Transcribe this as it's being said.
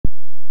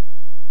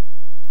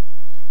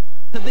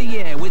of the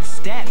year with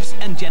Steps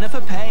and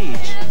Jennifer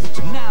Page.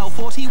 Now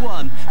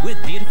 41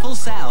 with Beautiful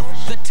South,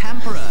 The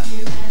Tamperer.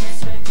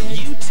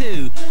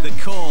 U2, The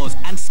Cause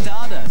and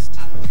Stardust.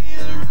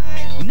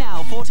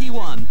 Now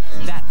 41,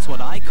 that's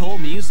what I call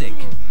music.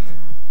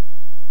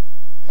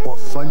 What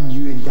fun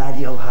you and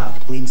Daddy'll have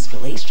playing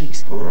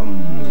Skeletrix.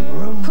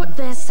 Put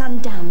their son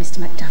down, Mr.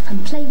 Macduff,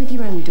 and play with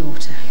your own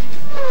daughter.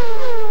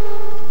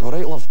 All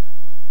right, love.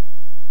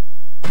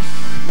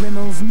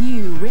 Rimmel's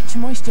new Rich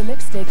Moisture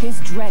lipstick is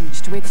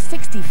drenched with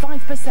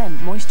 65%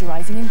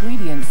 moisturizing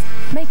ingredients.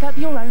 Make up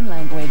your own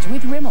language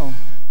with Rimmel.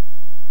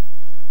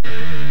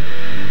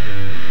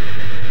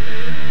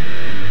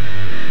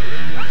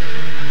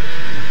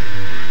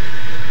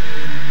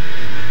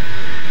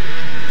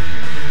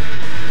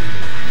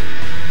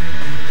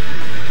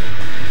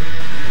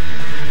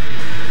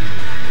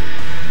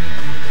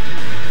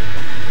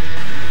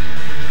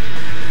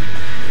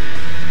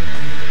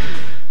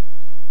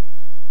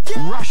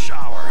 Rush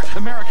Hour,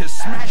 America's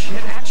smash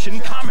hit action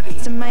comedy.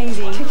 It's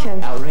amazing.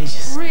 Kicking.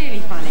 Outrageous. Really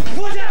funny.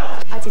 Watch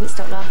out! I didn't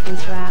stop laughing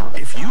throughout.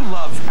 If you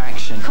love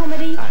action,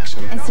 Comedy.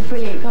 Action. It's a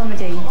brilliant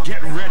comedy.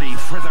 get ready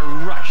for the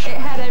rush. It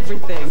had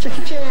everything.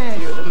 Jackie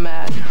Chan. You're the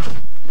man.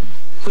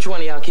 Which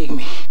one of y'all kicked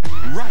me?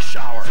 Rush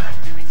Hour.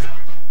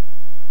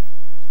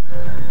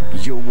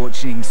 You're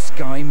watching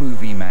Sky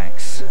Movie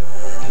Max.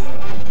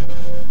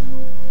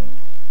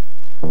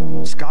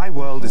 Sky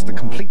World is the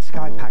complete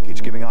Sky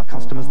package, giving our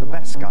customers the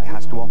best Sky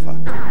has to offer.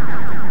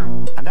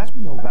 And as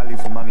we know value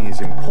for money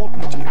is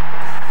important to you,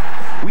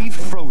 we've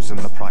frozen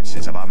the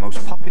prices of our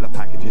most popular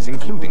packages,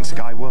 including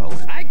Sky World.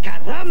 Ay,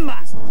 caramba!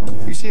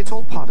 You see, it's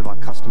all part of our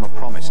customer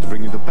promise to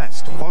bring you the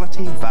best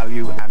quality,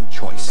 value, and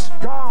choice.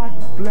 God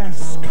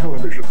bless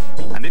television.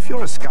 And if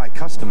you're a Sky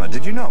customer,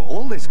 did you know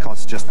all this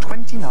costs just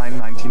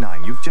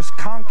 $29.99? You just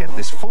can't get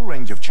this full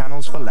range of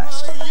channels for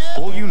less.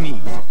 All you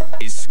need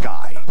is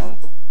Sky.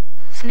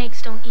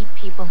 Snakes don't eat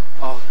people.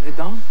 Oh, they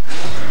don't?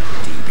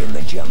 Deep in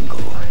the jungle,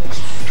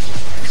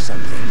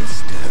 something is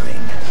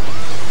stirring.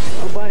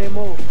 Nobody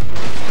move.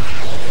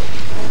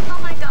 Oh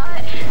my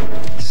God.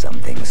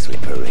 Something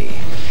slippery.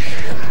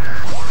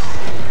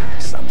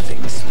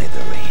 Something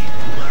slithery.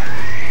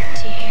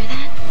 Do you hear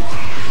that?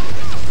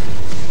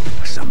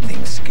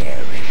 Something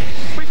scary.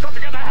 We've got to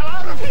get the hell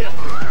out of here!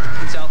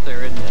 It's out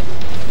there, isn't it?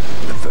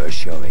 The first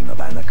showing of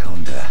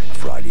Anaconda,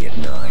 Friday at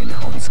 9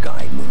 on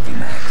Sky Movie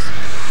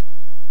Max.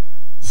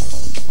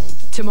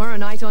 Tomorrow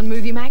night on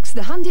Movie Max,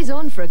 the hunt is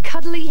on for a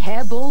cuddly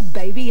hairball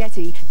baby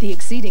Yeti, the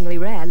exceedingly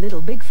rare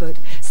little Bigfoot.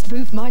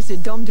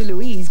 Spoofmeister Dom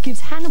DeLuise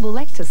gives Hannibal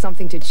Lecter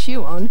something to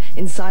chew on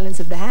in Silence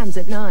of the Hams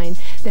at 9.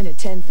 Then at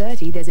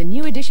 10:30, there's a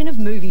new edition of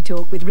Movie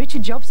Talk with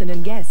Richard Jobson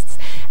and guests.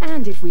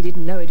 And if we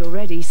didn't know it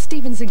already,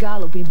 Steven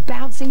Seagal will be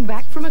bouncing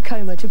back from a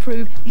coma to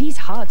prove he's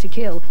hard to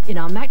kill in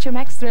our Macho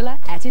Max thriller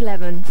at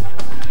 11.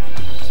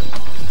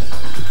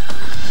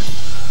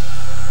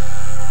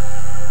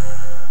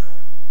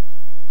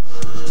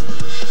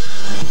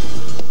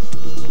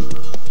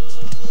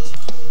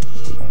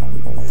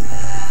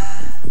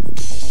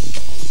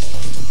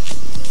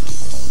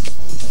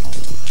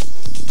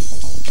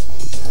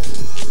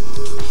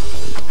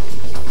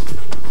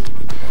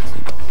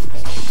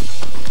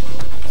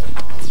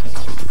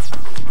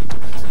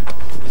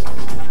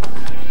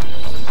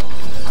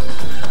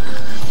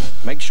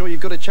 Make sure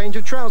you've got a change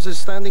of trousers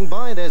standing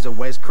by. There's a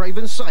Wes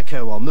Craven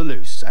Psycho on the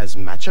loose as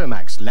Macho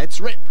Max Let's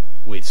Rip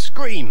with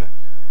Scream.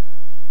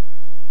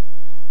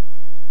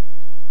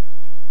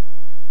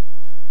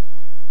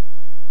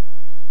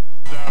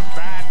 The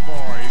Bad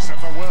Boys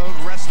of the World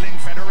Wrestling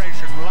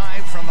Federation,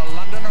 live from the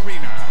London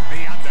Arena.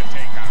 The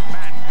Undertaker,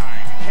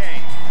 Mankind,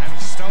 Kane, and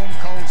Stone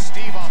Cold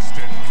Steve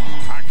Austin,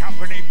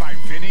 accompanied by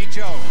Vinnie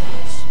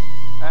Jones.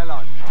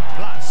 Hello.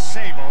 Plus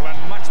Sable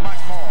and much, much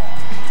more.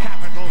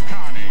 Capital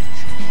Carnage.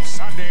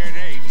 Sunday at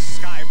 8,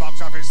 Sky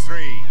Box Office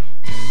 3.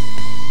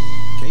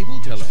 Cable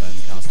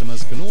telephone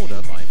customers can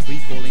order by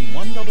free-calling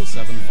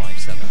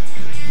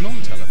 17757.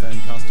 Non-telephone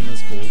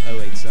customers call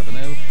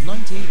 0870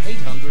 90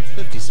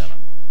 857.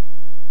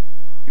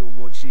 You're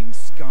watching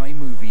Sky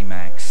Movie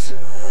Max.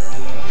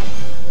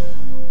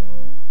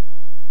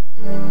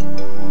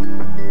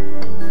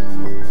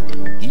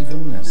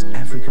 Even as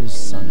Africa's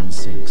sun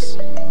sinks,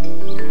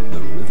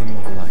 the rhythm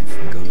of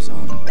life goes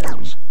on.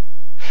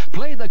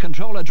 Play the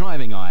controller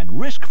driving iron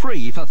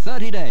risk-free for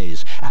 30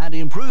 days and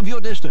improve your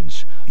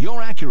distance,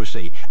 your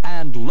accuracy,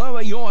 and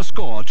lower your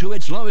score to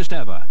its lowest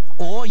ever,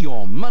 or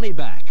your money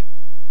back.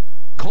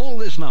 Call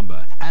this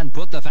number and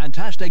put the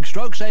fantastic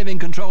stroke-saving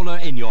controller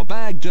in your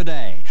bag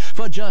today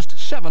for just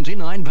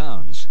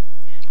 £79.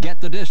 Get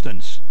the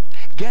distance,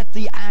 get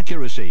the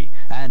accuracy,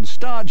 and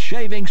start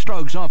shaving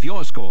strokes off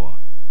your score.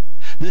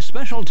 This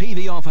special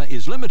TV offer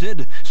is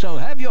limited, so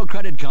have your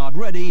credit card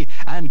ready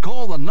and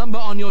call the number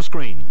on your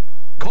screen.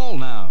 Call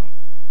now.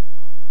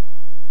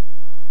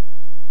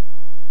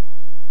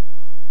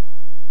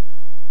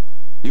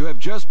 You have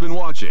just been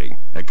watching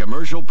a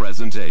commercial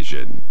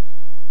presentation.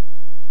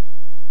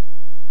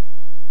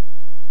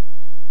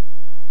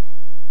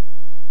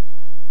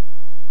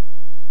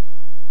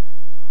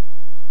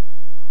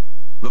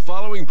 The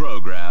following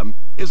program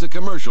is a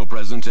commercial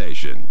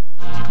presentation.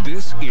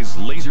 This is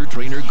Laser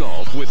Trainer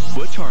Golf with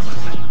Butch Harmon.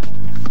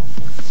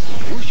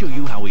 We'll show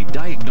you how he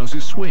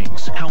diagnoses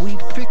swings, how he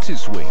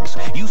fixes swings,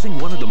 using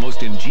one of the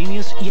most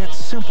ingenious yet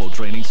simple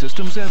training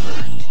systems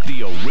ever,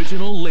 the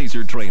original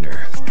Laser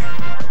Trainer.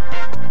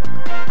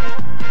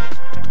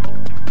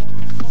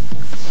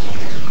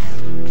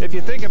 If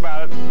you think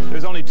about it,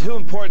 there's only two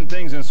important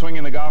things in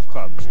swinging the golf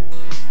club: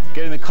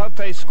 getting the club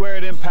face square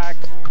at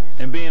impact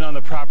and being on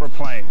the proper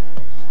plane.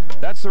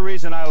 That's the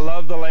reason I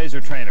love the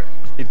Laser Trainer.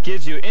 It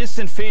gives you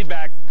instant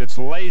feedback that's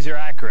laser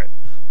accurate.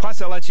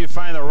 Plus, it lets you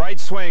find the right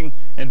swing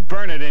and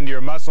burn it into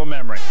your muscle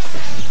memory.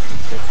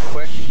 It's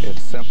quick,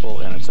 it's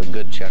simple, and it's a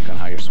good check on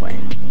how you're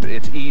swinging.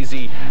 It's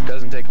easy,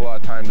 doesn't take a lot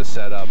of time to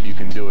set up. You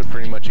can do it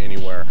pretty much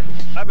anywhere.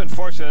 I've been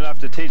fortunate enough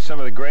to teach some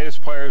of the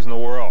greatest players in the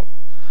world.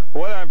 But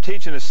whether I'm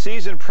teaching a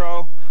seasoned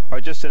pro or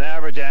just an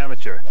average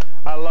amateur,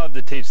 I love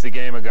to teach the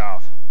game of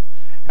golf.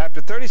 After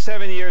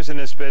 37 years in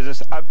this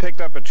business, I've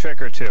picked up a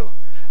trick or two,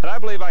 and I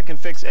believe I can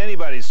fix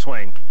anybody's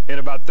swing in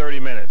about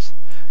 30 minutes.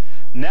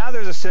 Now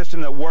there's a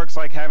system that works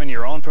like having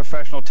your own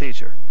professional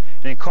teacher.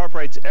 It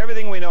incorporates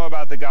everything we know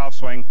about the golf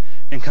swing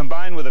and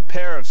combined with a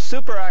pair of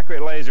super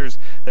accurate lasers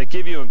that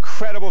give you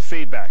incredible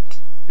feedback.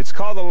 It's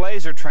called the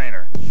Laser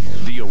Trainer.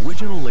 The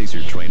original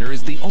Laser Trainer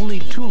is the only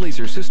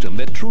two-laser system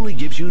that truly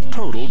gives you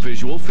total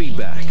visual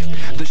feedback.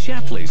 The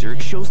shaft laser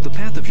shows the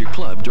path of your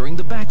club during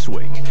the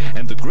backswing,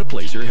 and the grip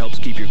laser helps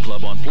keep your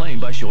club on plane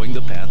by showing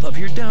the path of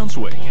your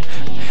downswing.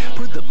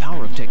 Put the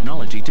power of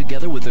technology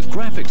together with the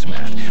graphics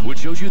mat, which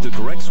shows you the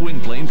correct swing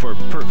plane for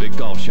perfect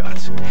golf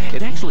shots.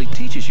 It actually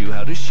teaches you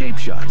how to shape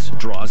shots,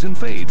 draws, and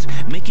fades,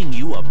 making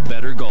you a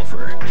better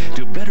golfer.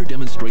 To better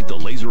demonstrate the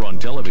laser on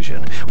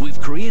television,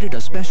 we've created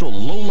a special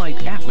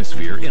low-light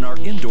atmosphere in our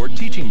indoor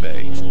teaching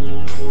bay.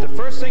 The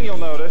first thing you'll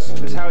notice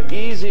is how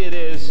easy it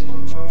is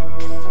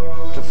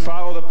to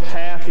follow the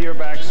path of your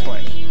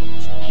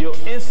backswing. You'll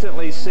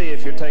instantly see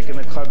if you're taking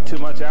the club too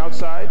much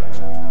outside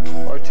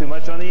or too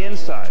much on the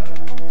inside.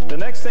 The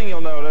next thing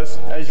you'll notice,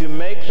 as you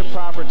make the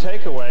proper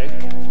takeaway,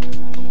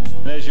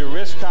 and as you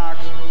wrist cock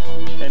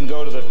and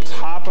go to the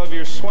top of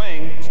your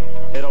swing,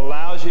 it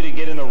allows you to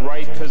get in the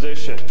right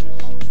position.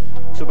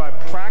 So by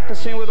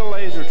practicing with a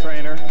Laser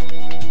Trainer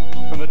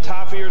from the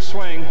top of your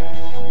swing,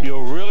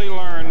 you'll really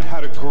learn how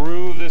to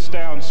groove this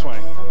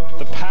downswing.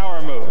 The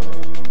power move,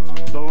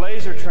 the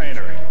Laser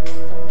Trainer.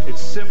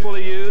 It's simple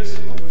to use,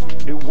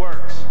 it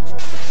works.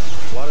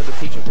 A lot of the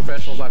teaching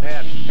professionals I've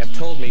had have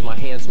told me my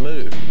hands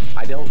move.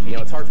 I don't,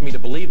 it's hard for me to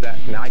believe that.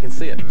 Now I can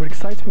see it. What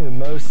excites me the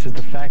most is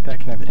the fact that I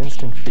can have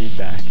instant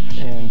feedback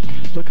and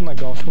look at my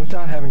golf swing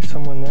without having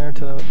someone there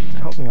to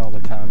help me all the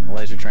time. The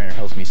Laser Trainer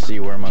helps me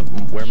see where my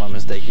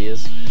mistake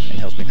is and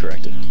helps me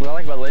correct it. What I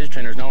like about the Laser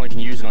Trainer is not only can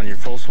you use it on your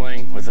full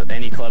swing with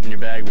any club in your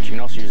bag, but you can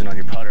also use it on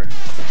your putter.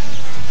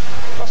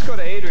 Let's go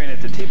to Adrian at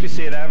the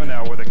TPC at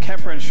Avenel where the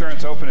Kemper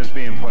Insurance Open is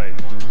being played.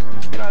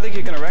 I think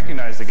you're going to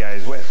recognize the guy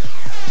he's with.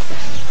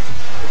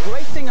 The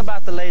great thing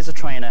about the Laser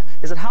Trainer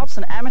is it helps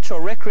an amateur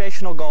or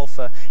recreational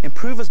golfer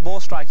improve his ball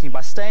striking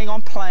by staying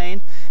on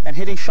plane and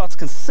hitting shots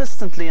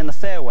consistently in the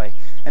fairway.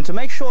 And to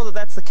make sure that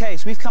that's the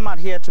case, we've come out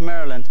here to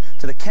Maryland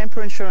to the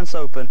Kemper Insurance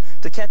Open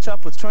to catch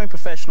up with touring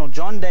professional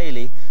John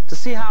Daly to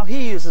see how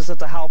he uses it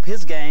to help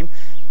his game,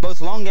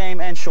 both long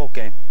game and short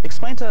game.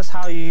 Explain to us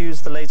how you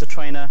use the Laser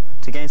Trainer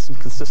to gain some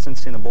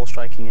consistency in the ball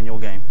striking in your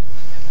game.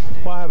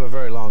 Well, I have a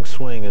very long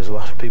swing, as a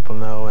lot of people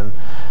know, and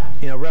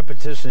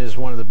repetition is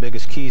one of the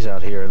biggest keys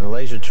out here. And the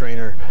Laser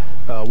Trainer,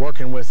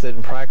 working with it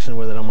and practicing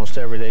with it almost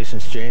every day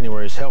since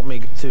January, has helped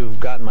me to have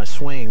gotten my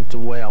swing the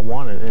way I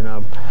want it.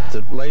 And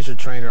the Laser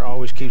Trainer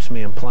always keeps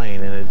me in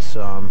plane, and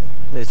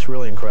it's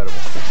really incredible.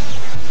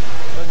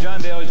 Well,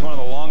 John Daly's one of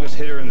the longest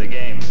hitters in the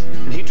game,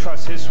 and he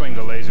trusts his swing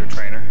to Laser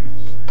Trainer.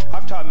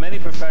 I've taught many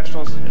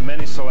professionals and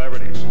many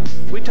celebrities.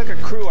 We took a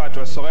crew out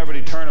to a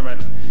celebrity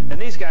tournament,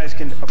 and these guys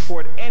can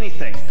afford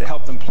anything to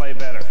help them play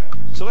better.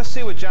 So let's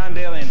see what John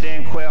Daly and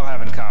Dan Quayle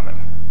have in common.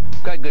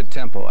 I've got good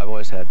tempo. I've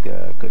always had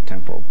good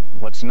tempo.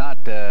 What's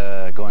not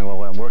going well,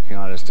 what I'm working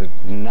on is to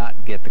not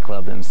get the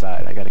club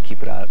inside. I got to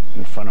keep it out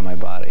in front of my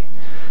body.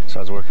 So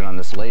I was working on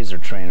this Laser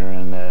Trainer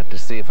and to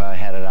see if I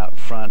had it out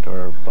front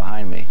or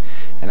behind me.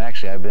 And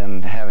actually, I've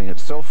been having it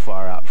so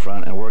far out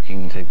front and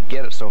working to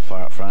get it so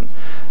far out front,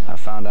 I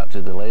found out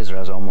through the laser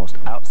I was almost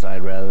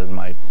outside rather than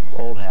my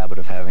old habit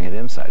of having it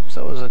inside.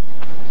 So it was a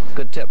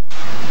good tip.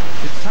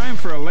 It's time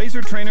for a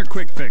Laser Trainer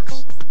quick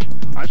fix.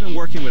 I've been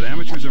working with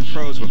amateurs and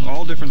pros with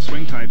all different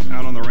swing types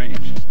out on the range.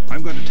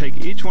 I'm going to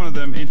take each one of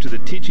them into the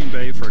teaching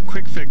bay for a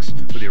quick fix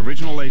with the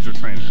original Laser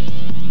Trainer.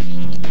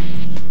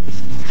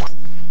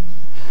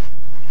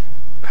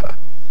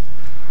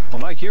 Well,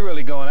 Mike, you're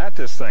really going at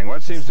this thing.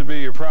 What seems to be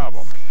your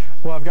problem?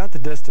 Well, I've got the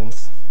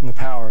distance and the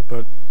power,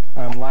 but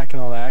I'm lacking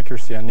all the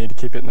accuracy I need to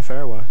keep it in the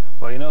fairway.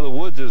 Well, the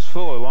woods is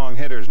full of long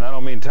hitters, and I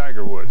don't mean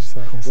Tiger Woods.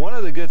 One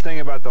of the good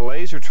things about the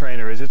Laser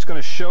Trainer is it's going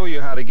to show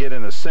you how to get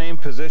in the same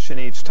position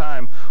each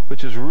time,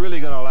 which is really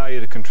going to allow you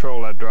to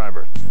control that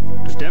driver.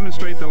 To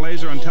demonstrate the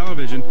laser on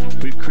television,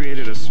 we've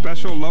created a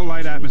special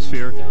low-light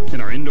atmosphere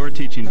in our indoor indoor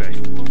teaching bay.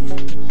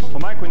 Well,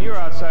 Mike, when you're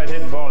outside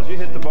hitting balls, you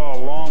hit the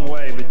ball a long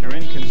way, but you're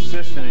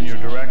inconsistent in your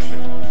direction.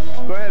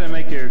 Go ahead and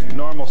make your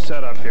normal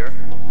setup here.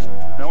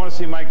 And I want to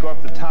see Mike go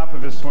up the top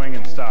of his swing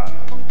and stop.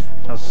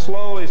 Now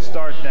slowly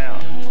start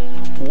down.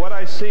 What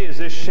I see is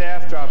this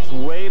shaft drops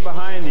way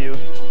behind you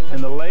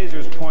and the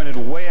laser's pointed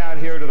way out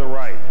here to the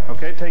right.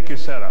 Okay, take your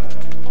setup.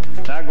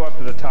 Now go up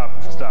to the top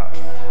and stop.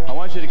 I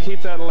want you to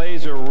keep that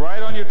laser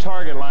right on your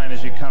target line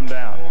as you come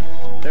down.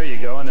 There you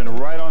go, and then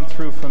right on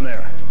through from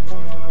there.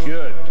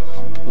 Good.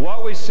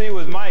 What we see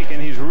with Mike,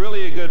 and he's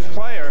really a good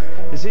player,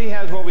 is he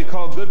has what we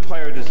call good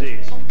player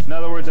disease. In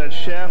other words, that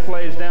shaft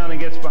lays down and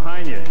gets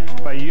behind you.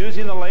 By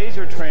using the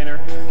laser trainer,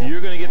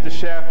 you're going to get the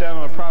shaft down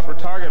on the proper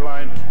target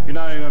line. You're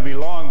not even going to be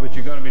long, but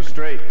you're going to be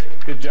straight.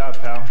 Good job,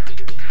 pal.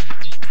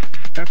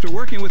 After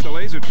working with the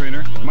laser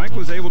trainer, Mike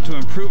was able to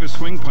improve his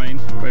swing plane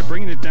by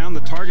bringing it down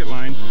the target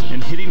line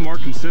and hitting more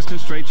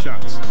consistent straight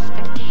shots.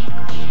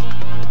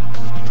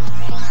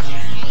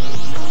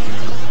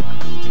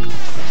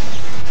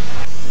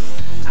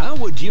 How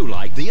would you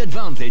like the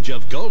advantage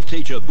of golf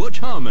teacher Butch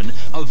Harmon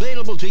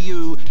available to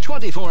you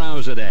 24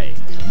 hours a day?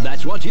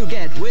 That's what you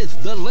get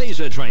with the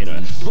Laser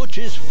Trainer,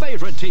 Butch's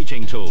favorite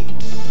teaching tool.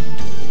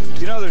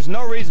 You know, there's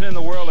no reason in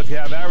the world if you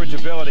have average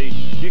ability,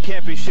 you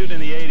can't be shooting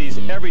in the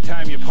 80s every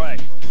time you play.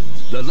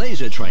 The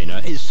Laser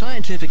Trainer is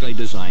scientifically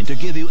designed to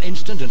give you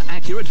instant and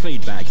accurate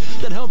feedback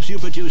that helps you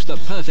produce the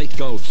perfect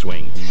golf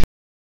swing.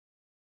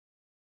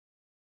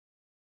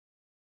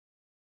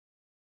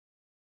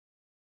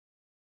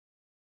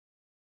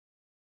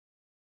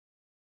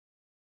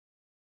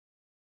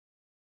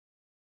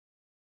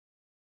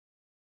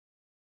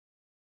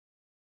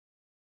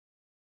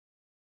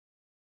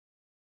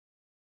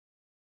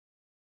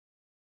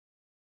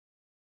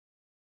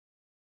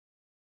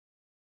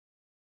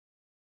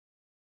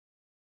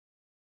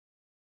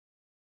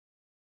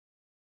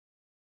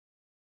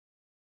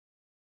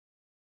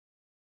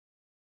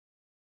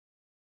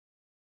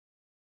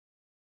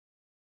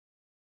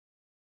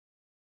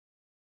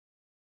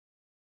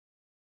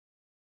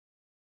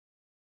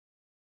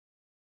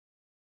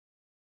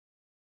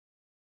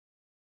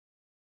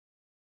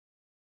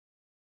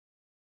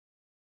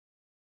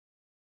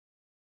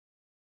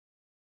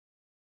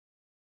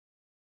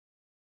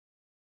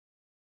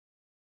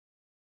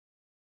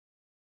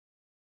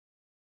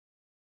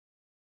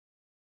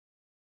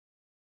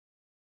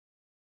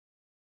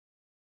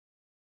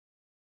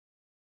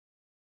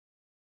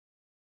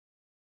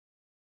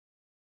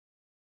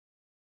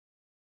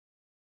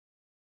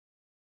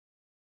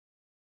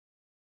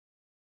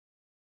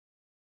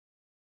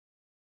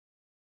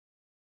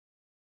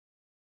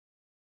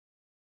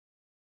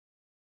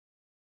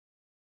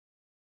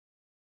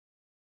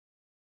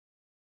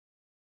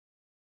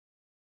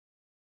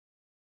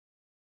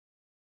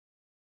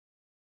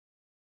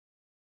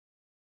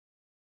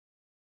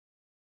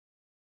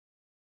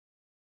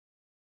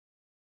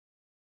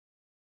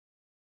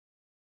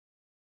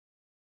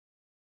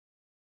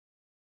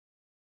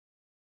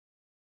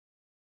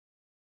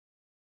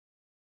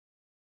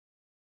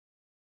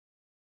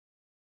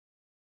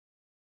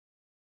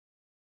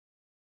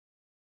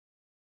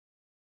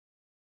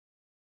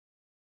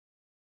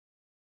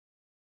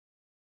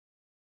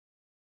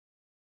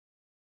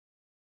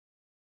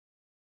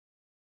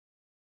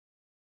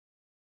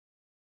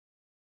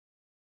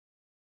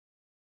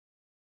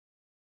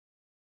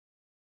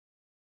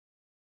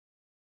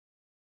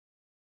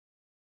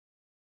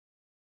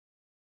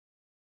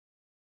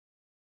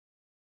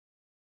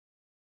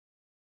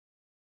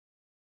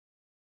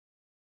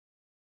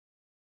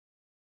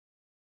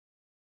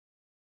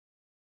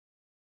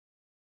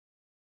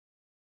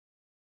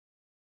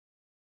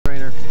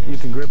 You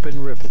can grip it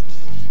and rip it.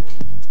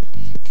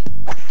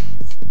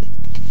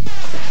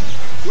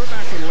 We're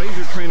back with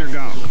Laser Trainer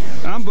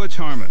Golf. I'm Butch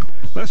Harmon.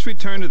 Let's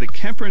return to the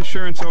Kemper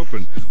Insurance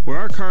Open, where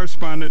our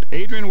correspondent,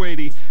 Adrian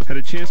Wadey, had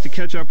a chance to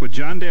catch up with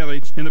John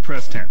Daly in the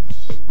press tent.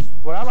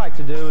 What I like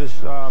to do is,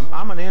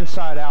 I'm an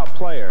inside-out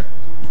player.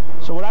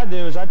 So what I do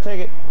is I take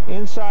it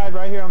inside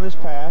right here on this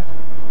path,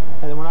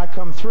 and then when I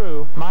come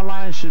through, my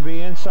line should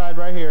be inside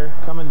right here,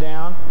 coming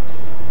down,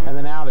 and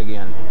then out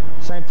again.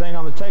 Same thing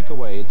on the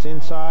takeaway. It's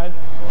inside,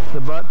 the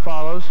butt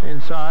follows,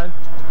 inside,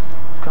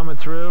 coming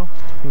through,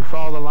 you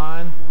follow the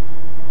line,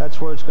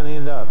 that's where it's going to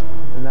end up,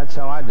 and that's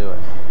how I do it.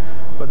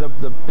 But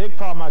the big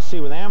problem I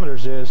see with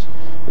amateurs is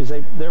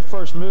their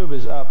first move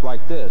is up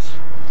like this,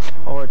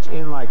 or it's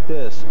in like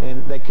this,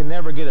 and they can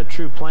never get a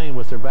true plane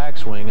with their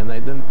backswing, and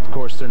then of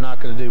course they're not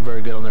going to do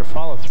very good on their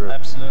follow-through.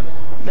 Absolutely.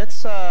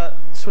 Let's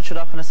switch it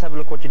up and let's have a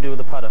look what you do with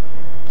the putter.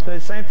 So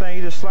the same thing,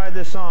 you just slide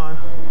this on,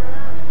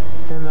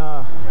 and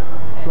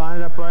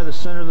line it up right at the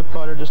center of the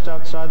putter, just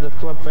outside the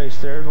club face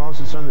there, as long as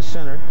it's on the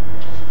center.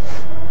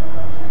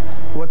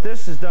 What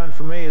this has done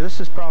for me, this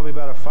is probably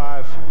about a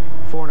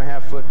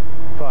 4.5 foot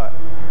putt.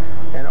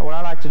 And what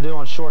I like to do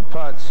on short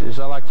putts is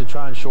I like to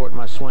try and shorten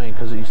my swing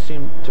because you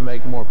seem to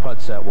make more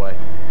putts that way.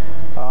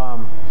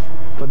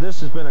 But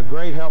this has been a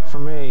great help for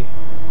me.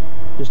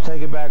 Just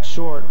take it back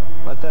short,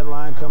 let that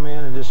line come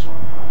in, and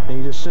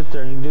you just sit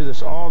there and you can do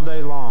this all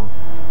day long.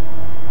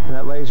 and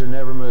that laser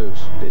never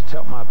moves. It's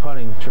helped my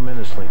putting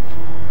tremendously.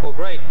 Well,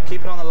 great.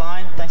 Keep it on the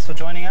line. Thanks for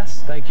joining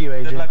us. Thank you,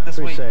 AJ. Good luck this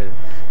week. Appreciate it.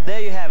 There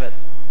you have it.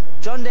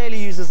 John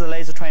Daly uses the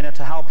laser trainer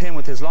to help him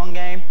with his long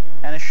game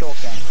and his short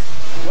game.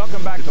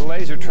 Welcome back to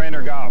Laser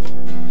Trainer Golf.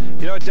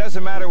 You know, it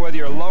doesn't matter whether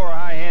you're low or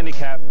high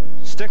handicap.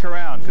 Stick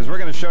around, because we're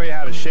going to show you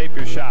how to shape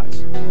your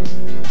shots.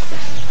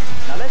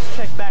 Now let's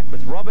check back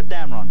with Robert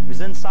Damron,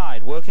 who's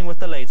inside working with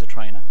the laser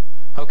trainer.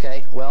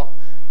 Okay, well,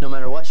 no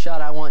matter what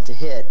shot I want to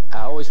hit, I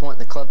always want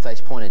the club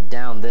face pointed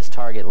down this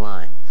target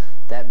line.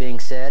 That being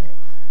said,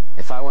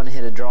 if I want to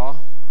hit a draw,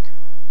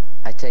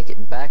 I take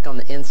it back on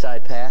the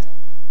inside path,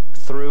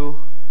 through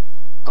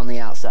on the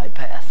outside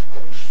path,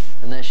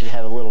 and that should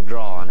have a little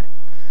draw on it.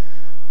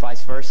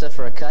 Vice versa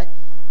for a cut,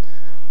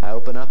 I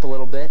open up a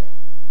little bit,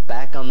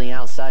 back on the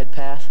outside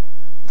path,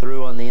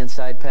 through on the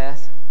inside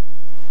path,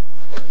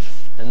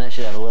 and that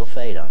should have a little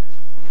fade on it.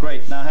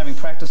 Great. Now, having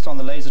practiced on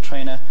the laser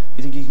trainer,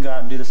 you think you can go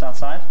out and do this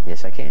outside?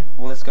 Yes, I can.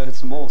 Well, let's go hit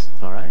some balls.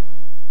 All right.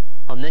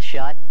 On this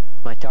shot,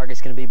 my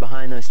target's going to be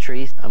behind those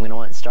trees. I'm going to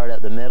want to start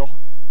at the middle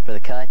for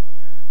the cut.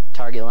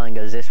 Target line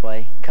goes this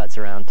way, cuts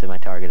around to my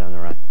target on the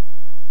right.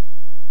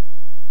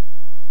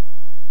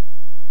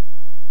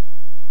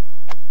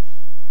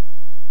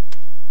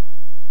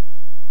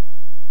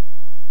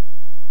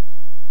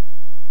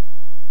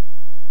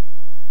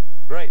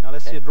 Great. Now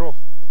let's see a draw.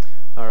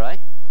 All right.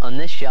 On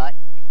this shot,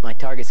 my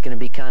target's going to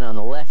be kind of on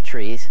the left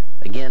trees.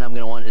 Again, I'm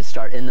going to want it to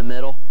start in the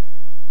middle,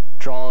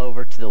 draw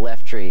over to the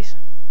left trees.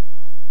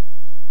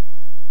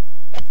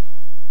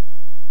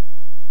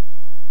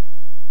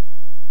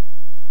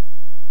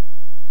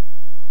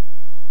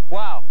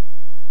 Wow.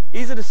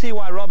 Easy to see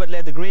why Robert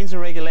led the greens in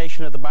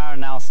regulation at the Byron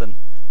Nelson.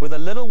 With a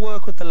little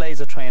work with the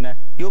laser trainer,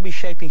 you'll be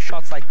shaping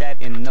shots like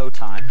that in no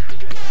time.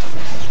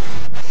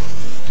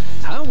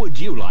 How would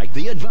you like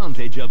the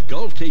advantage of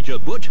golf teacher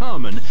Butch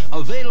Harmon,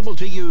 available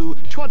to you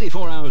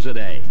 24 hours a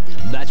day?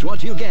 That's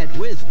what you get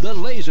with the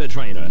laser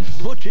trainer,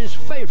 Butch's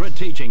favorite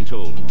teaching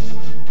tool.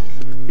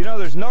 You know,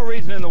 there's no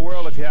reason in the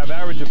world, if you have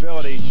average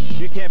ability,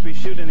 you can't be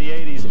shooting in the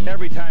 80s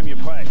every time you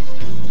play.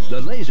 The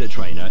laser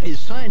trainer is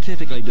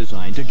scientifically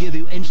designed to give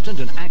you instant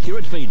and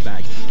accurate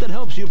feedback that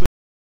helps you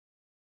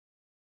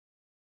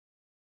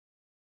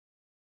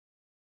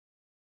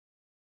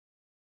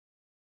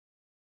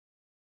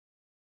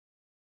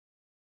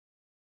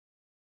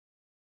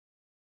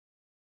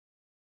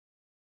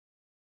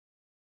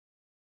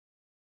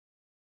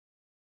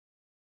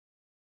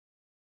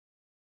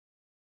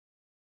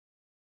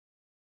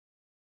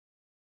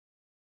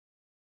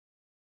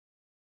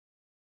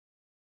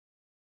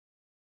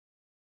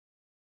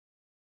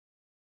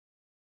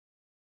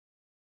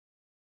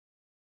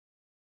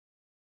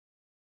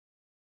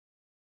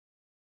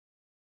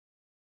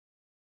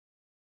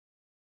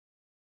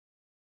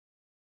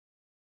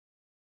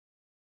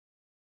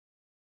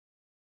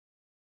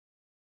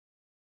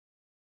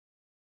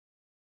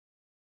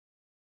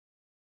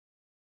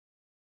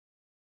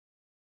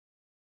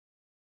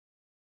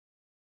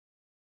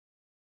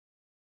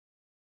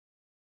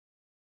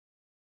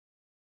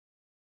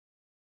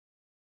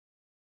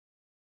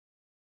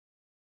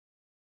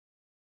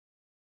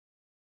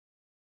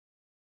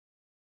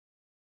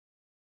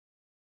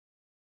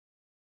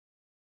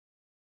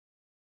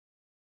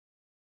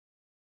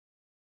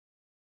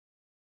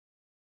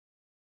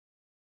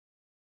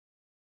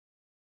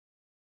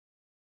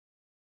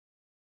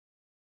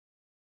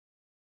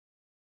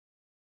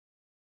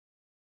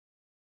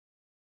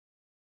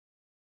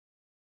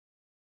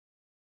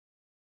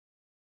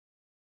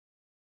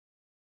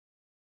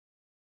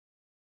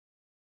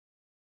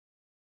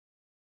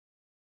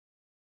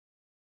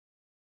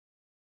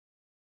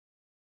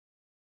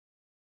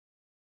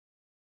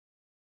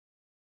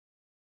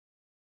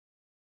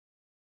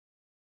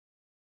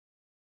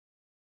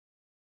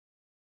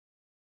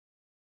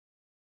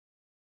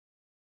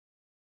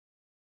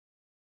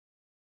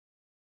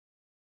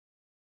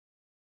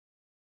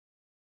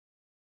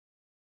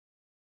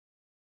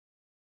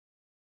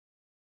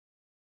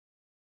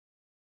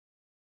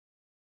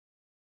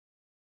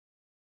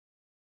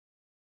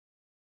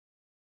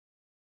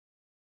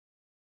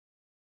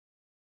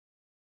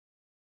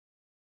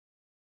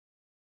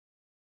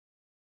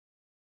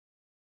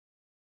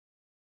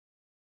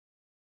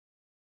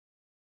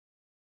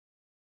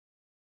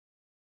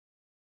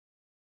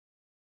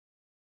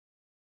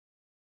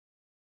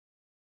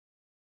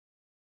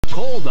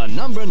call the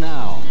number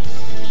now.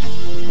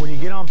 When you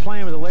get on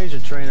playing with a laser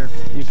trainer,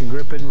 you can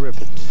grip it and rip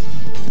it.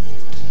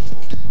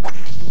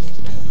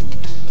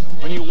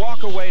 When you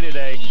walk away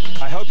today,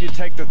 I hope you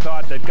take the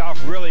thought that golf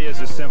really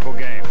is a simple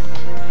game.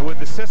 And with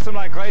a system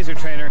like Laser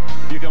Trainer,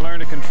 you can learn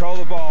to control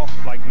the ball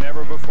like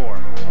never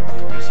before.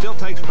 It still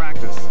takes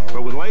practice,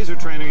 but with Laser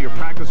Trainer, your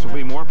practice will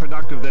be more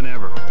productive than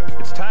ever.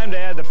 It's time to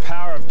add the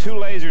power of 2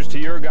 lasers to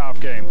your golf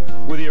game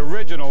with the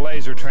original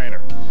Laser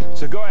Trainer.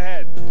 So go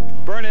ahead,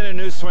 burn in a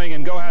new swing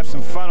and go have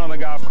some fun on the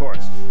golf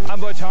course. I'm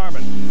Butch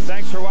Harmon.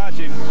 Thanks for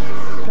watching.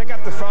 Pick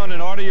up the phone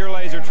and order your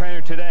Laser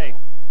Trainer today.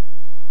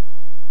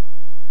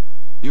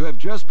 You have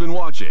just been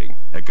watching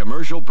a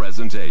commercial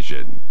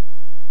presentation.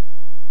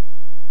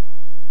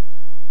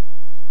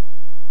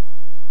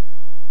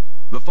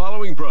 The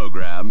following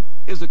program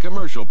is a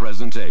commercial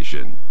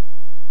presentation.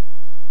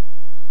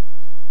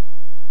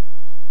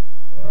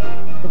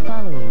 The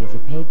following is a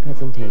paid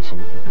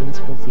presentation for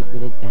Principal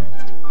Secret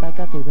Advanced by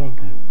Guthrie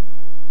Ranker.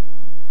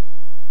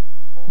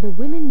 The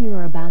women you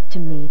are about to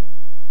meet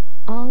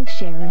all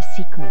share a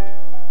secret.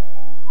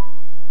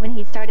 When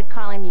he started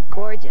calling me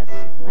gorgeous,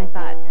 I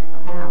thought,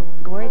 wow,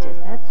 gorgeous,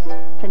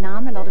 that's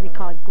phenomenal to be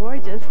called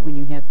gorgeous. When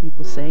you have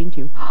people saying to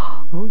you,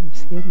 oh, your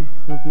skin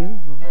looks so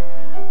beautiful,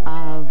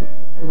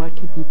 what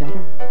could be better?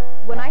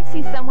 When I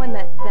see someone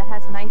that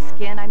has nice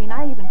skin, I mean,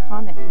 I even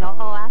comment, and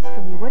I'll ask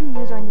them, what do you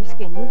use on your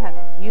skin? You have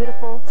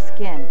beautiful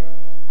skin.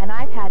 And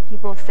I've had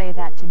people say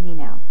that to me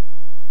now.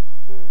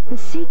 The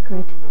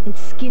secret is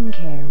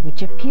skincare,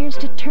 which appears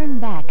to turn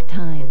back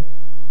time.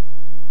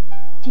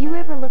 Do you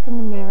ever look in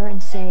the mirror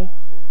and say,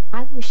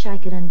 I wish I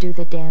could undo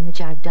the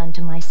damage I've done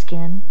to my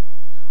skin?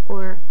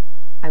 Or,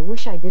 I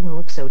wish I didn't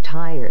look so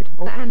tired.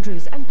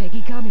 Andrews and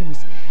Peggy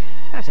Cummins.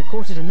 At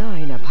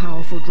 8:45, a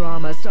powerful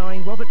drama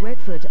starring Robert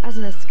Redford as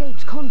an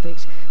escaped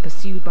convict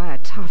pursued by a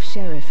tough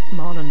sheriff,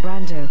 Marlon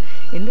Brando,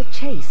 in The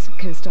Chase,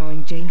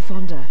 co-starring Jane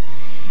Fonda.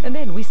 And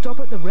then we stop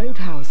at the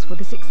Roadhouse for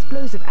this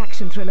explosive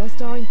action thriller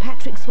starring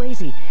Patrick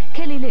Swayze,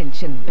 Kelly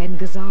Lynch and Ben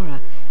Gazzara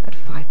at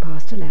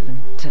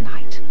 11:05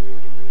 tonight.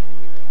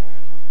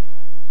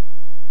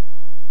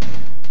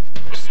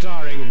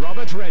 Starring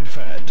Robert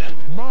Redford,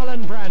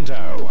 Marlon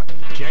Brando,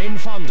 Jane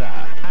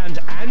Fonda, and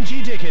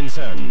Angie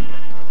Dickinson.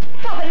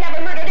 Papa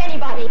never murdered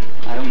anybody.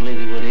 I don't believe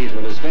he would either.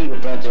 His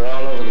fingerprints are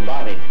all over the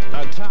body.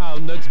 A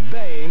town that's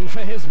baying for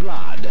his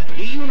blood.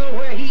 Do you know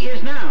where he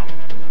is now?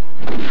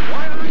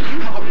 Why aren't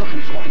you out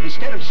looking for him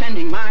instead of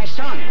sending my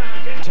son?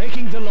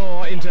 Taking the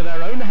law into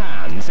their own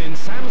hands in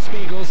Sam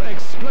Spiegel's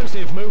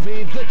explosive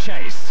movie, The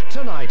Chase.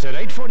 Tonight at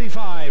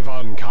 8:45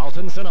 on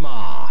Carlton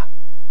Cinema.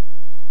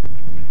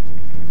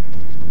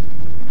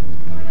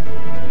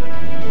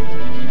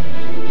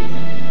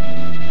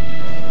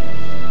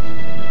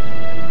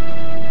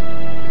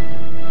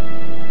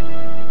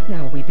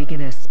 Now we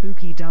begin a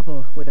spooky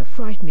double with a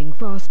frightening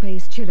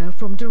fast-paced thriller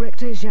from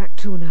director Jacques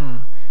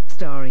Tourneur,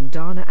 starring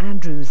Dana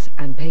Andrews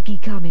and Peggy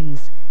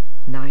Cummins,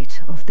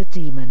 Night of the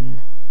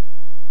Demon.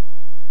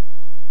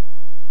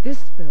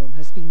 This film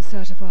has been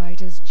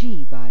certified as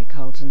G by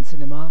Carlton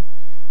Cinema,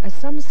 as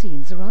some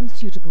scenes are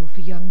unsuitable for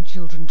young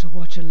children to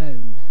watch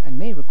alone and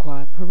may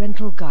require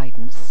parental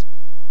guidance.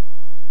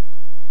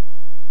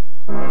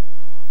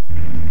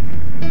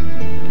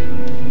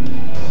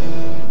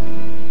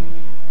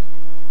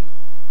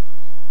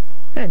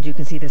 And you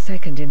can see the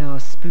second in our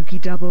spooky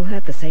double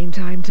at the same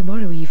time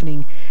tomorrow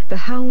evening. The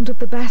Hound of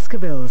the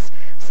Baskervilles.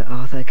 Sir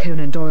Arthur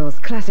Conan Doyle's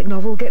classic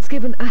novel gets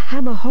given a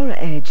Hammer horror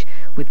edge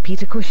with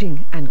Peter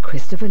Cushing and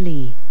Christopher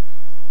Lee.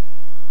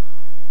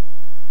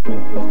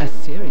 A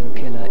serial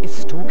killer is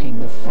stalking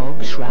the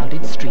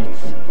fog-shrouded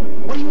streets.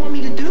 What do you want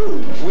me to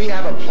do? We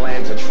have a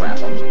plan to trap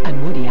him.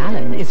 And Woody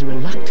Allen is a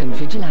reluctant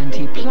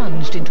vigilante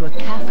plunged into a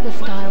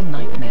Kafka-style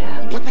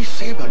nightmare. What they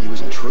say about you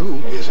isn't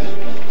true, is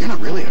it? You're not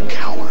really a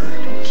coward.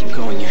 Keep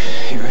going,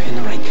 you're in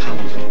the right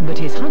column. But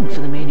his hunt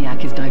for the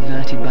maniac is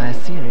diverted by a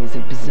series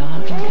of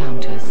bizarre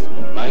encounters.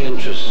 My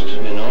interest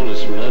in all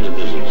this murder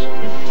business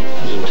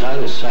is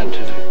entirely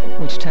scientific.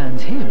 Which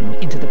turns him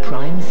into the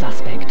prime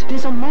suspect.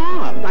 There's a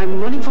mob.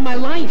 I'm running for my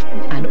life.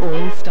 An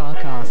all-star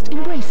cast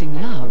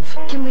embracing love.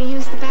 Can we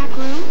use the back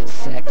room?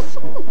 Sex.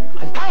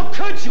 How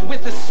could you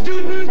with the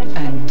student?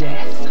 And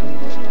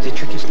death. The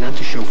trick is not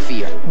to show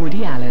fear.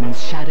 Woody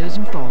Allen's Shadows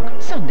and Fog.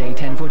 Sunday,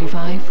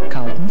 10:45,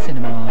 Carlton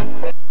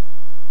Cinema.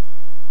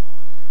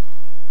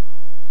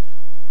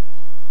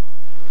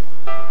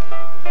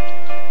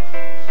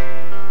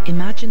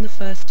 Imagine the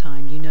first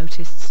time you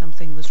noticed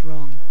something was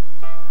wrong.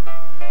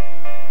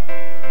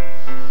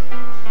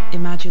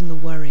 Imagine the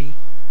worry.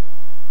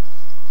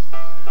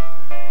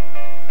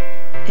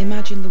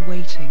 Imagine the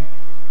waiting.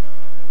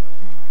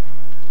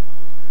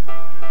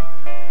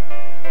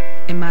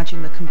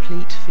 Imagine the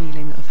complete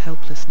feeling of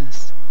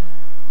helplessness.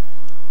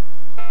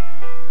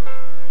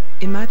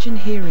 Imagine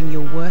hearing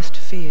your worst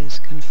fears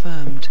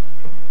confirmed.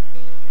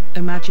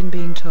 Imagine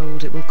being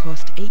told it will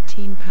cost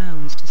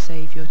 £18 to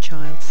save your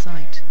child's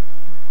sight.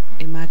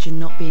 Imagine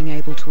not being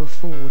able to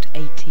afford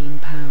 £18.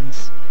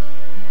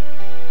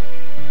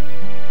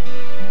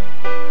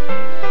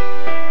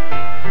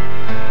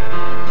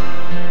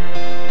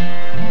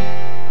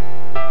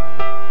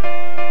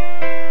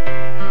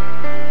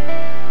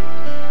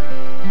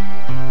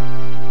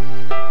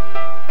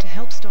 To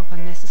help stop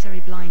unnecessary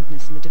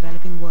blindness in the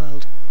developing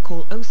world,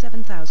 call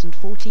 07000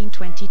 14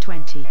 20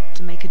 20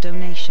 to make a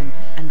donation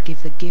and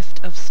give the gift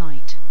of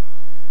sight.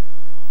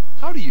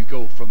 How do you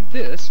go from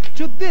this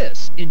to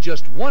this in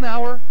just 1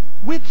 hour?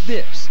 With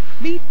this,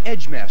 meet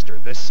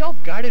EdgeMaster, the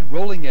self-guided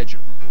rolling edger.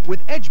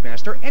 With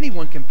EdgeMaster,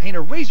 anyone can paint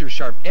a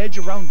razor-sharp edge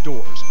around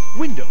doors,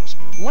 windows,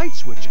 light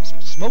switches,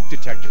 smoke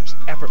detectors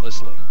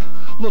effortlessly.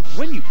 Look,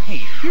 when you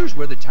paint, here's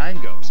where the time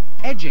goes.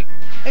 Edging.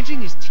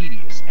 Edging is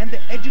tedious, and the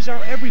edges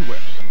are everywhere.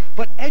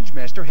 But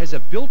EdgeMaster has a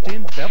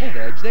built-in beveled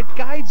edge that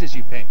guides as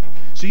you paint,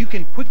 so you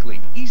can quickly,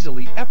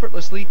 easily,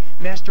 effortlessly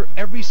master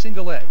every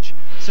single edge.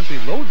 Simply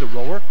load the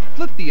roller,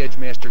 flip the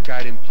EdgeMaster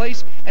guide in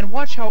place, and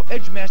watch how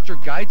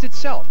EdgeMaster guides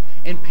itself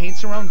and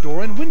paints around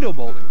door and window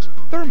moldings,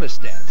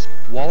 thermostats,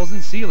 walls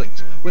and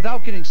ceilings,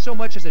 without getting so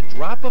much as a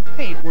drop of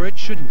paint where it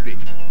shouldn't be.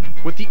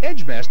 With the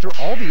EdgeMaster,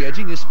 all the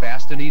edging is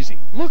fast and easy.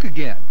 Look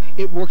again.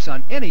 It works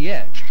on any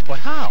edge. But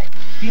how?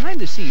 Behind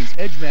the scenes,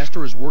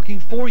 EdgeMaster is working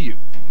for you.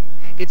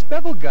 Its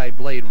bevel guide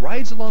blade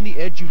rides along the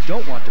edge you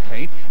don't want to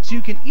paint, so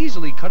you can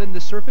easily cut in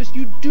the surface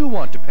you do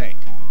want to paint.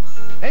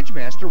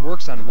 EdgeMaster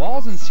works on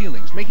walls and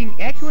ceilings, making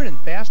accurate and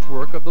fast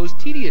work of those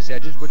tedious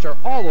edges which are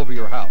all over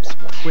your house.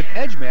 With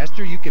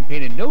EdgeMaster, you can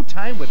paint in no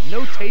time with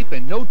no tape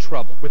and no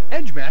trouble. With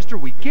EdgeMaster,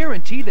 we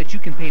guarantee that you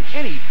can paint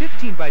any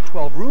 15 by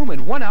 12 room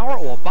in 1 hour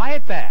or buy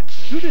it back.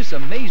 Through this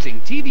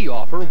amazing TV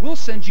offer, we'll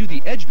send you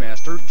the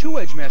EdgeMaster, 2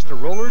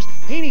 EdgeMaster rollers,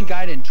 painting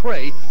guide and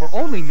tray for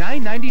only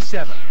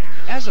 $9.97.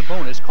 As a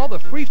bonus, call the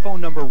free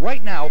phone number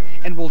right now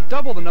and we'll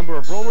double the number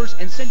of rollers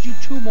and send you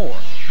 2 more.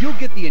 You'll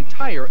get the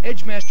entire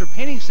EdgeMaster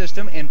painting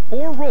system and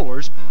 4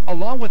 rollers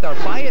along with our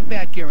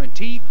buy-it-back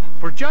guarantee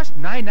for just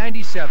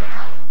 $9.97.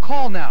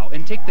 Call now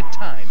and take the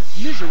time,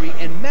 misery,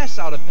 and mess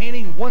out of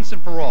painting once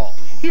and for all.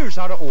 Here's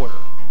how to order.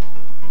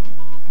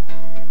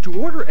 To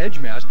order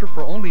EdgeMaster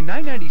for only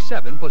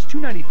 $9.97 plus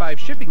 $2.95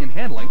 shipping and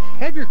handling,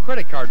 have your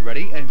credit card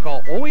ready and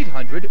call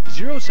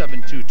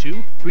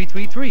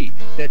 0800-0722-333.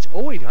 That's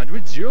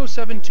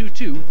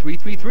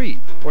 0800-0722-333.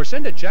 Or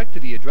send a check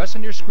to the address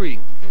on your screen.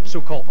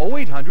 So call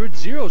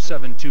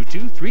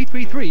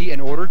 0800-0722-333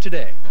 and order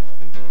today.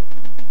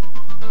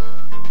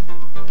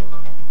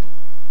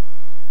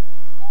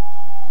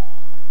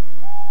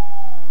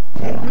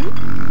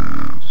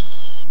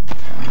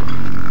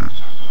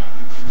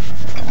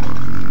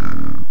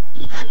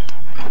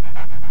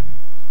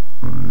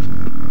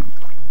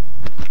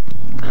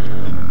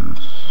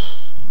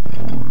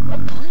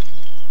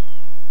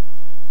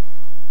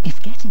 If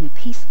getting a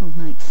peaceful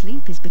night's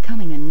sleep is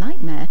becoming a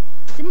nightmare,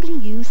 simply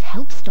use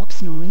Help Stop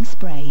Snoring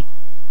Spray.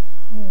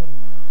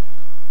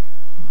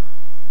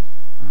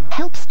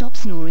 Help Stop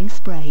Snoring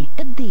Spray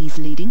at these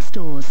leading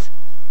stores.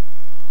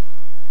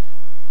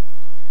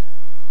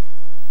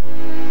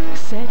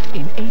 Set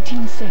in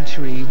 18th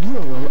century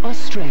rural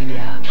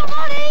Australia. Come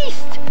on,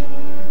 East!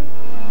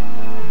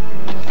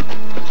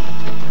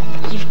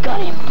 You've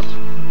got him.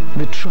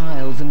 The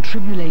trials and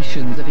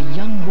tribulations of a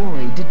young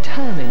boy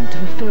determined to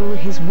fulfill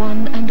his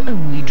one and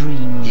only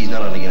dream. He's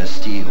not only going to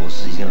steer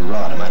horses, he's going to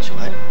ride them, aren't you,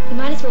 mate? You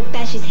might as well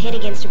bash his head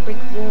against a brick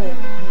wall.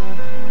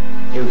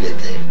 He'll get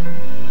there.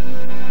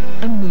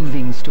 A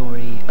moving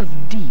story of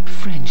deep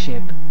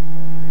friendship,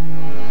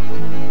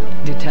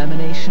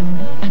 determination,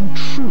 and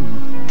true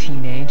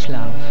teenage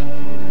love.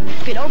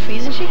 A bit old for you,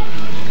 isn't she?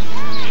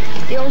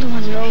 The older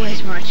ones are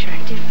always more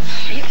attractive.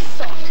 You're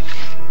soft.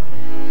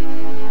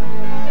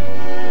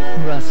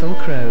 Russell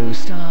Crowe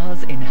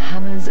stars in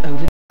Hammers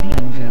Over the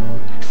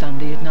Anvil,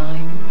 Sunday at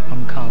 9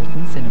 on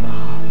Carlton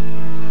Cinema.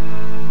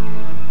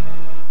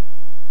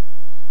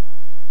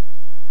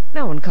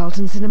 Now on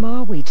Carlton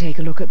Cinema, we take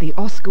a look at the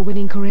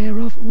Oscar-winning career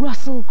of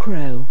Russell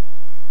Crowe.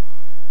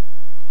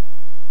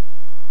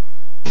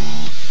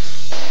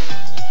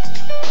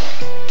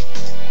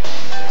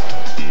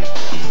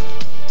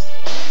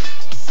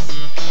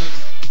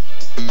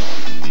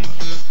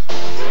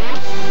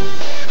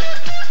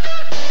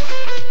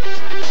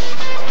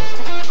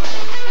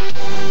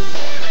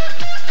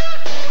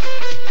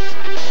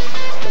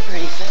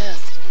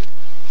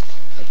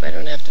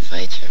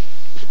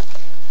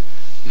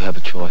 You have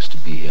a choice to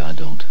be here, I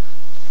don't.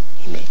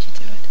 He made you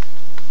do it.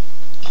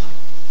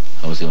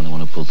 I was the only one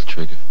who pulled the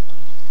trigger.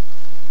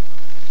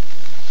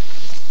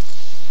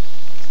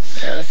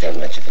 Well, this ain't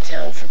much of a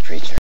town for a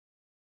preacher.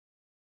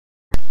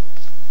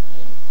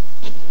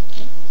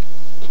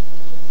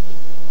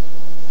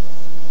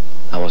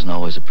 I wasn't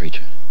always a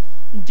preacher.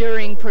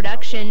 During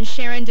production,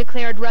 Sharon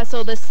declared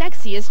Russell the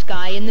sexiest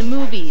guy in the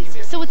movies,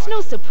 so it's no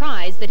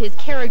surprise that his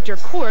character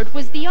Court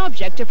was the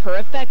object of her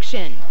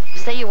affection.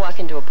 Say you walk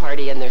into a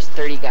party and there's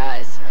 30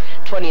 guys.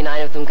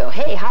 29 of them go,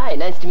 hey, hi,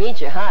 nice to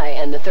meet you, hi,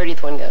 and the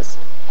 30th one goes,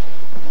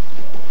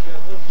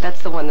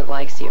 that's the one that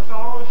likes you.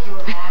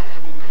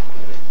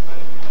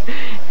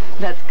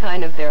 That's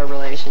kind of their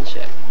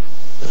relationship.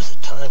 There was a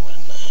time when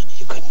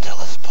you couldn't tell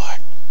us apart.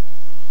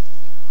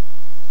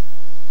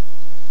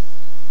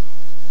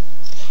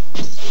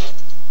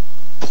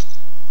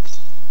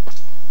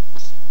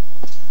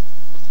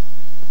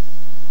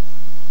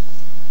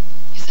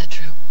 Is that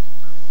true?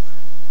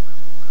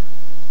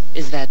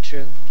 Is that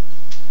true?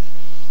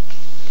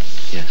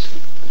 Yes.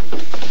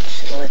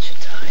 She'll let you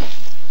die.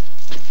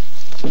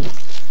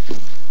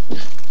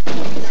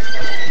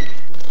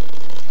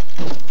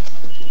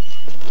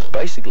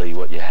 Basically,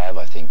 what you have,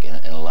 I think,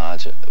 think in a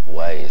larger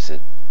way is that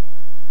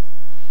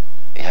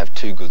you have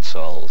two good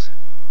souls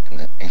in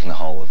the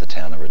whole of the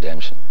town of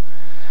Redemption.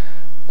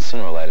 And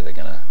sooner or later they're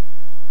going to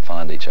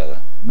find each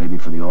other. Maybe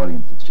for the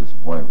audience it's just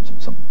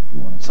voyeurism, something to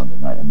do on a Sunday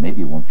night, and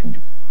maybe it won't change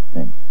a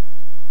thing.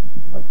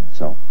 People like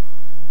myself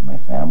and my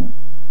family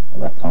are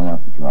left hung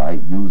out to dry,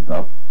 used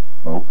up,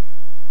 broke,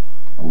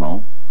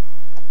 alone.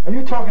 Are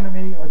you talking to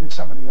me, or did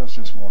somebody else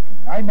just walk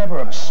in? I never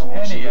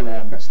absorbed any of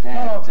that.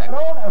 No, exactly.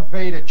 Don't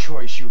evade a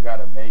choice you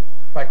gotta make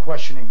by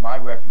questioning my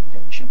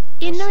reputation.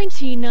 In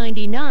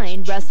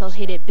 1999, Russell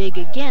hit it big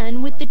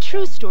again with the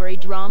true story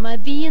drama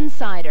The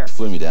Insider.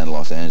 Flew me down to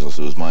Los Angeles.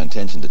 It was my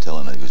intention to tell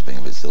him that he was being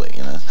a bit silly,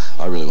 you know.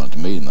 I really wanted to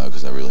meet him, though,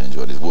 because I really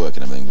enjoyed his work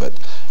and everything, but,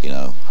 you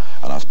know,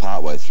 and I was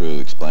partway through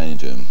explaining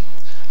to him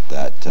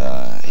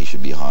that he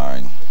should be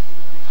hiring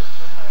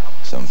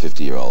some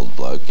 50-year-old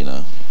bloke, you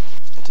know,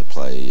 to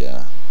play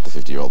the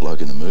 50-year-old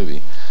bloke in the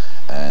movie.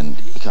 And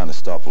he kind of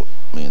stopped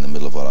me in the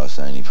middle of what I was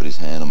saying. He put his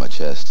hand on my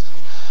chest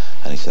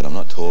and he said, "I'm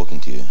not talking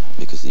to you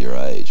because of your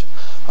age.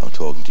 I'm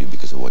talking to you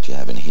because of what you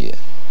have in here."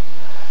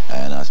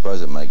 And I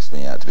suppose it makes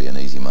me out to be an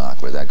easy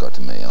mark, where that got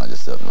to me, and I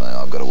just thought, well,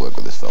 I've got to work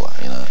with this fella,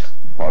 you know.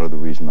 Part of the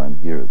reason I'm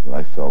here is that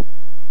I felt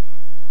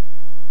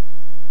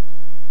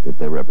that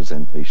their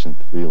representation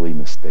clearly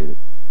misstated,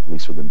 at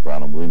least within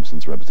Brown and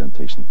Williamson's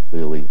representation,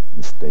 clearly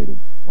misstated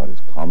what is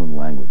common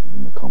language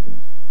within the company.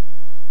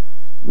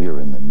 We are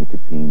in the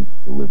nicotine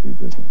delivery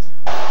business.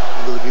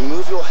 Will you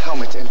remove your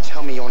helmet and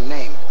tell me your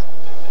name?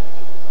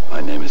 My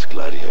name is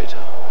Gladiator.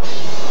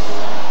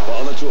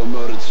 Father to a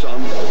murdered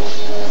son,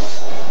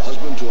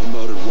 husband to a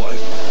murdered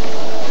wife,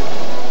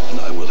 and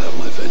I will have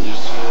my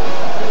vengeance.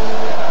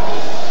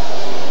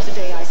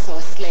 Today I saw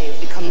a slave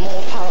become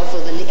more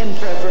powerful than the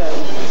Emperor of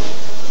Rome.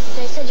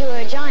 They said you were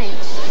a giant.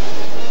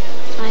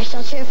 I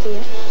shall cheer for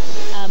you.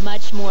 A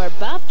much more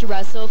buffed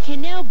Russell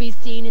can now be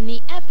seen in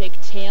the epic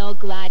tale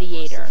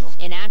Gladiator,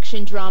 an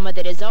action drama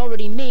that has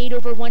already made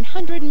over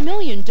 $100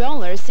 million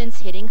since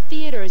hitting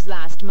theaters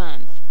last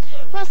month.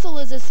 Russell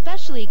is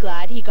especially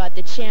glad he got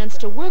the chance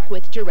to work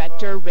with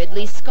director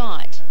Ridley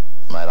Scott.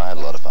 Mate, I had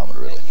a lot of fun with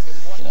Ridley.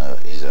 You know,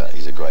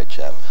 he's a great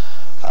chap,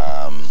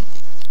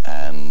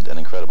 and an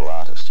incredible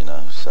artist, you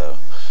know, so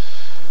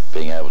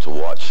being able to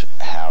watch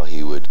how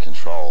he would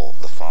control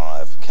the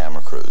 5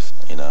 camera crews,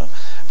 you know,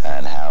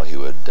 and how he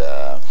would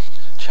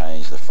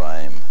change the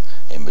frame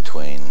in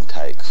between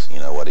takes, you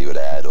know, what he would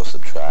add or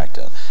subtract,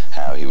 and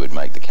how he would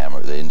make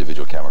the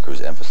individual camera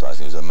crews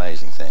emphasizing. It was an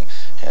amazing thing.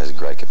 He has a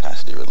great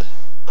capacity, really.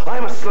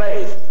 I'm a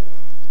slave.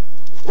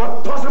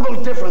 What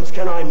possible difference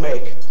can I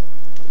make?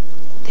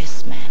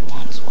 This man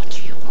wants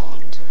what you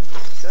want.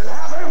 Then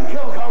have him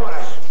kill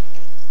Commodus.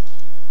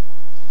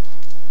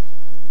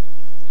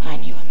 I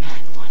knew a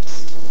man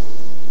once.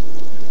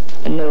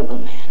 A noble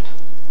man.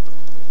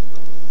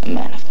 A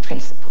man of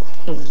principle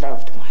who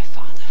loved my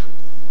father.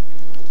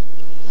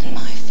 And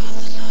my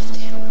father loved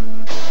him.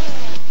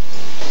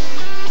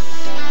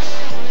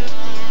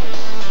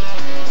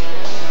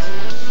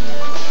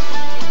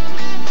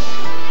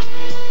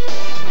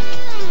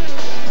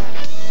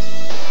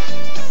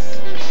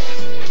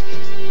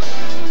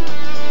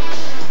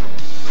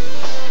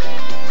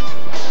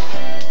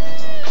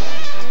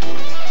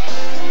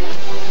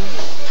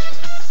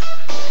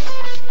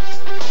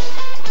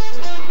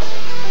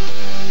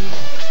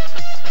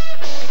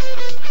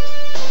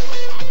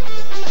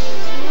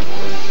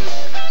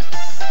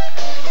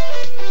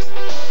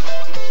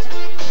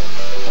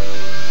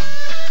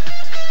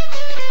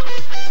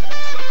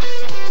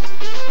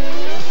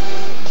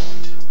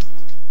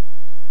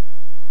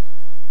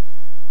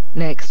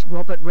 Next,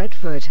 Robert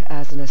Redford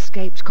as an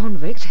escaped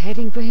convict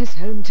heading for his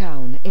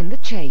hometown in The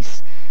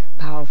Chase.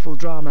 Powerful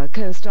drama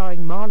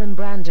co-starring Marlon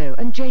Brando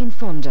and Jane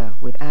Fonda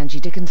with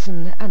Angie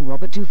Dickinson and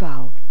Robert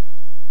Duvall.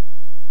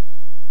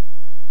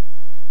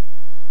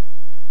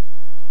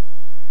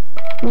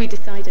 We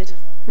decided,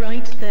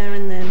 right there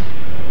and then,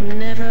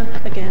 never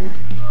again.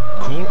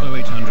 Call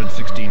 0800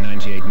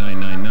 1698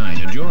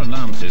 999 and your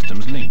alarm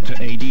system's linked to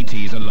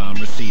ADT's Alarm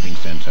Receiving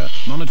Centre.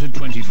 Monitored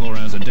 24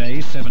 hours a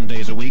day, 7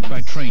 days a week by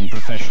trained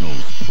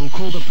professionals. We'll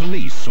call the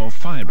police or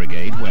fire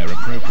brigade where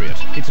appropriate.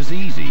 It's as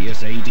easy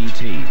as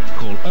ADT.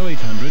 Call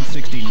 0800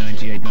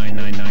 1698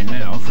 999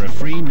 now for a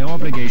free,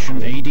 no-obligation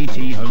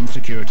ADT home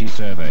security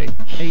survey.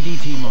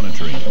 ADT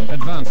monitoring.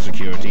 Advanced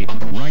security,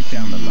 right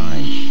down the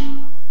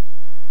line.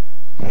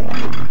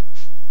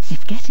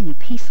 If getting a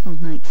peaceful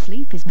night's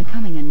sleep is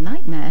becoming a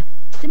nightmare,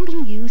 simply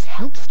use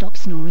Help Stop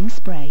Snoring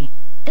spray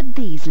at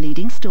these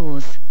leading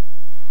stores.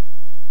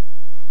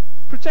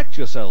 Protect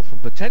yourself from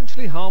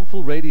potentially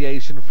harmful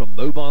radiation from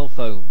mobile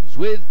phones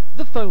with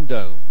the Phone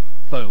Dome.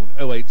 Phone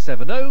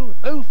 0870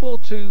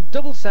 042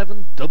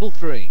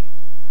 7733.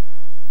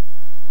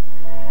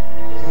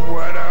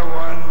 What a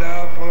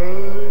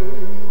wonderful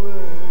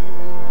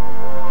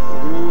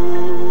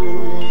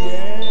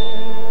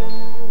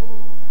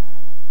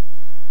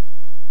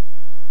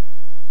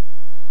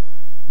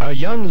A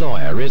young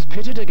lawyer is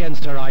pitted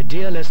against her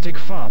idealistic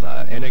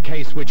father in a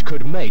case which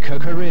could make her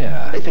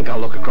career. They think I'll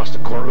look across the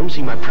courtroom,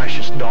 see my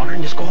precious daughter,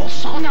 and just go all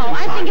soft. No,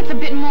 I think it's a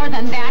bit more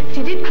than that.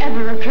 Did it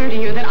ever occur to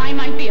you that I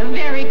might be a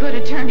very good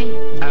attorney?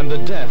 And the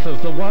death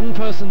of the one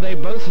person they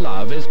both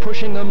love is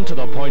pushing them to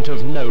the point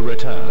of no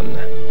return.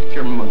 If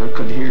your mother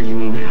could hear you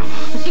now.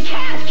 But she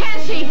can't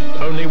she?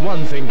 Only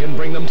one thing can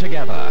bring them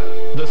together.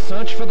 The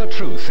search for the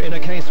truth in a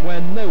case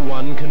where no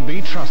one can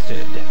be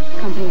trusted.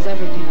 Company's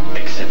everything.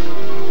 Except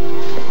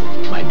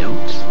my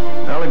don'ts.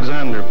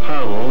 Alexander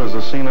Powell is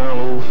a senile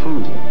old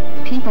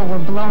fool. People were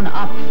blown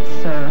up,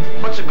 sir.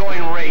 What's the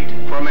going rate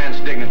for a man's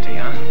dignity,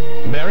 huh?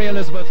 Mary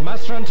Elizabeth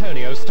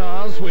Mastrantonio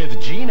stars with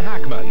Gene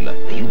Hackman.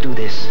 When you do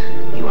this,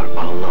 you are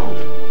all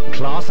alone.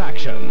 Class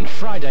Action,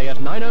 Friday at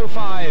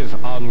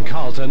 9:05 on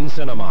Carlton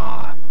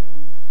Cinema.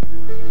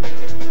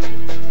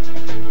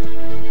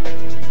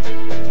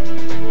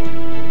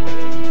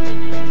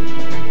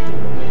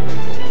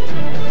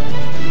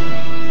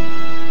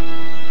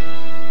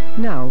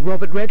 Now,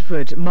 Robert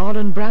Redford,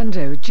 Marlon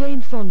Brando, Jane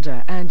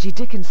Fonda, Angie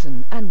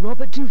Dickinson and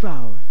Robert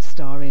Duvall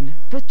star in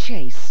The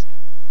Chase.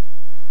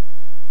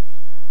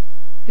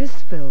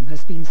 This film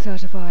has been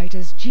certified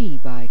as G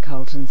by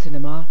Carlton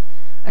Cinema,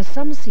 as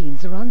some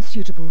scenes are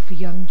unsuitable for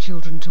young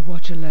children to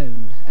watch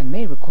alone and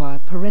may require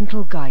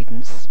parental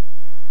guidance.